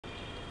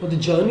Now the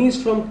journey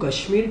is from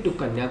Kashmir to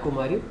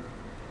Kanyakumari.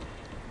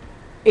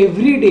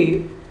 Every day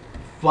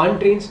one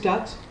train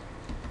starts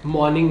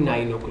morning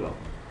 9 o'clock.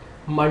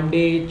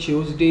 Monday,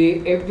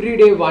 Tuesday, every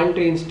day one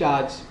train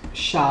starts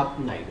sharp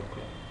 9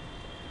 o'clock.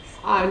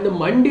 And the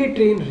Monday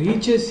train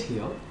reaches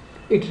here.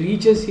 It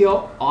reaches here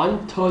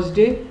on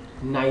Thursday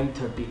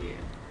 9:30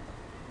 a.m.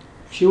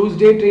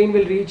 Tuesday train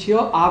will reach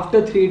here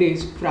after 3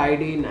 days,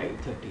 Friday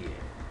 9:30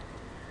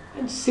 a.m.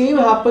 And same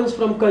happens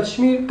from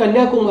Kashmir,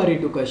 Kanyakumari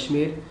to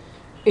Kashmir.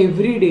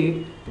 Every day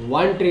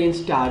one train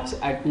starts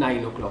at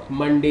 9 o'clock.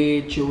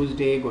 Monday,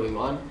 Tuesday going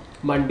on.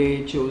 Monday,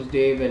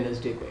 Tuesday,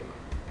 Wednesday going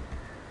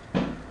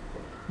on.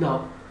 Now,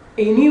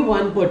 any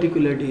one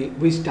particular day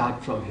we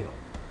start from here.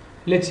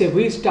 Let's say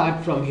we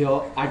start from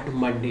here at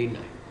Monday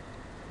night.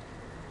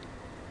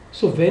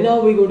 So when are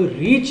we going to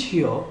reach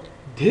here?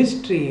 This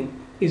train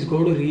is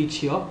going to reach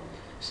here.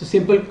 So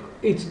simple,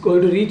 it's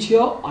going to reach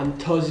here on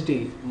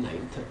Thursday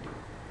 9:30.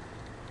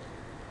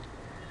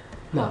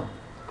 Now,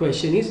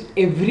 question is,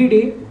 every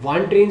day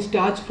one train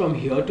starts from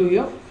here to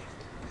here.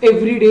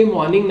 Every day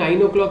morning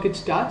 9 o'clock it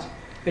starts.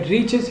 It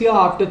reaches here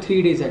after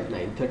 3 days at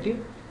 9:30.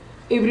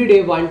 Every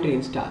day one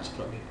train starts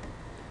from here.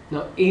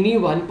 Now, any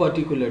one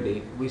particular day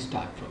we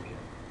start from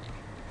here.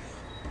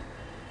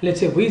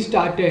 Let's say we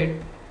started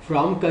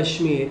from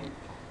Kashmir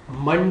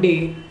Monday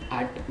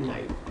at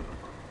 9 o'clock.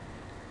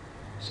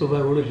 So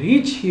we're going to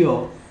reach here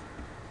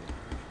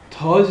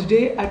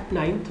Thursday at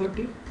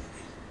 9:30.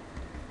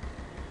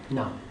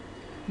 Now,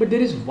 but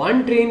there is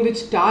one train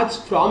which starts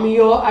from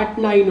here at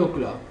 9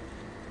 o'clock.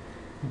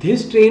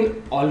 This train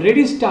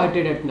already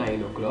started at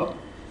 9 o'clock.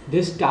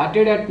 This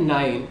started at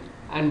 9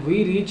 and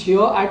we reach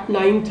here at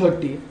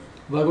 9:30.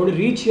 We're going to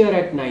reach here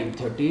at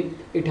 9:30.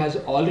 It has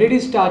already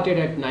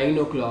started at 9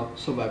 o'clock,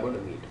 so we're going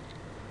to meet.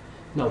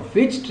 Now,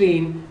 which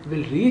train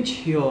will reach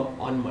here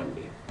on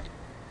Monday?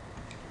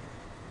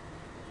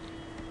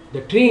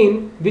 The train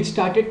which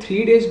started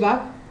 3 days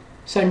back,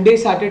 Sunday,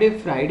 Saturday,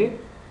 Friday,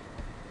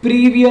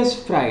 previous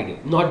Friday,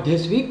 not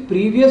this week,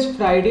 previous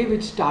Friday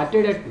which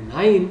started at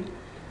 9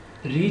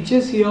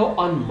 reaches here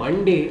on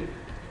Monday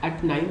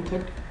at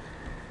 9:30.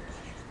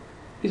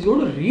 Is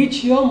going to reach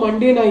here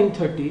Monday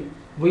 9:30.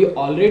 We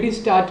already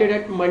started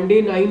at Monday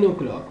 9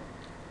 o'clock.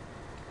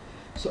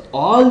 So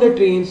all the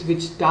trains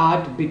which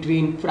start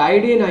between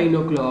Friday 9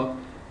 o'clock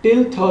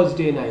till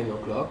Thursday 9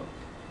 o'clock,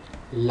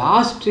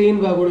 last train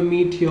we are going to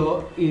meet here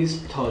is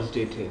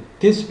Thursday train.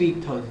 This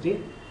week Thursday.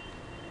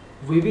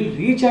 We will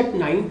reach at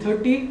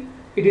 9:30.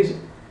 It is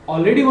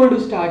already going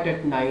to start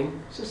at 9.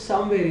 So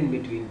somewhere in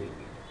between will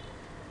be.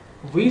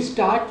 We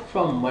start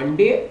from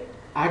Monday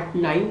at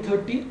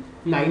 9:30,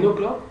 9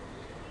 o'clock.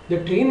 The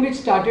train which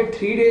started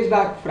 3 days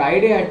back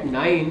Friday at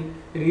 9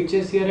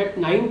 reaches here at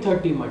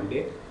 9:30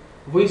 Monday.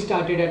 We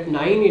started at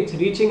 9, it's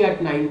reaching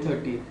at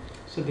 9:30.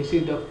 So this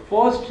is the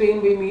first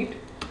train we meet.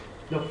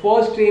 The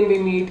first train we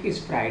meet is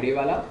Friday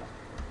wala.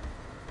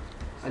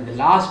 And the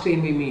last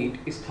train we meet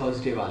is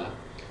Thursday wala.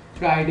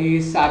 Friday,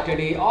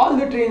 Saturday, all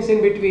the trains in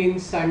between,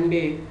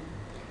 Sunday,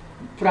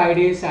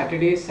 Friday,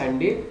 Saturday,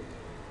 Sunday.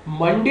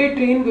 Monday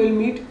train will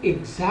meet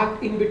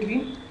exact in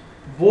between.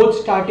 Both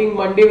starting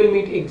Monday will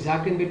meet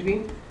exact in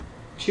between.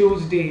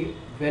 Tuesday,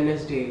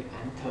 Wednesday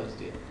and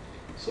Thursday.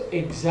 So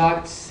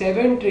exact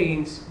 7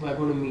 trains we are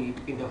going to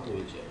meet in the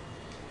whole journey.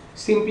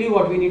 Simply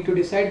what we need to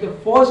decide, the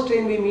first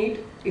train we meet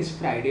is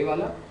Friday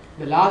wala.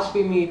 The last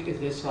we meet is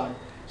this one.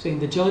 So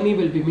in the journey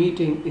we'll be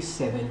meeting is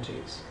 7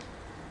 trains.